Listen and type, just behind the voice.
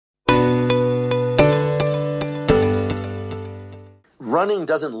running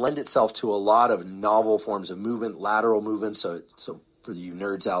doesn't lend itself to a lot of novel forms of movement, lateral movement. So for you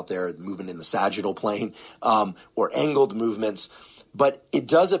nerds out there, movement in the sagittal plane, or angled movements. But it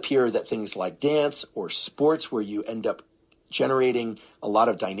does appear that things like dance or sports, where you end up generating a lot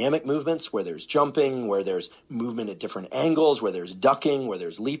of dynamic movements, where there's jumping, where there's movement at different angles, where there's ducking, where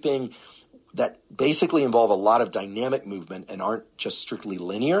there's leaping, that basically involve a lot of dynamic movement and aren't just strictly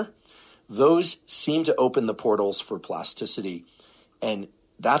linear, those seem to open the portals for plasticity. And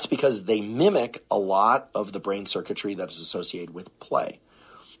that's because they mimic a lot of the brain circuitry that is associated with play.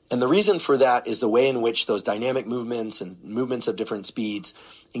 And the reason for that is the way in which those dynamic movements and movements of different speeds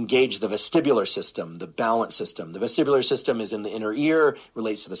engage the vestibular system, the balance system. The vestibular system is in the inner ear,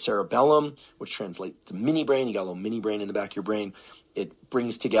 relates to the cerebellum, which translates to mini brain. You got a little mini brain in the back of your brain. It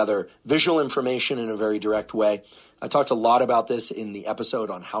brings together visual information in a very direct way. I talked a lot about this in the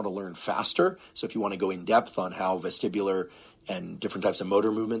episode on how to learn faster. So if you want to go in depth on how vestibular and different types of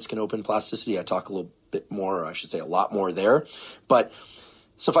motor movements can open plasticity, I talk a little bit more, or I should say a lot more there. But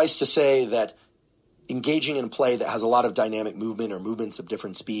suffice to say that engaging in play that has a lot of dynamic movement or movements of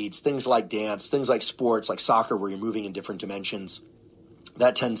different speeds, things like dance, things like sports, like soccer, where you're moving in different dimensions,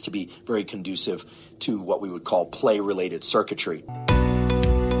 that tends to be very conducive to what we would call play-related circuitry.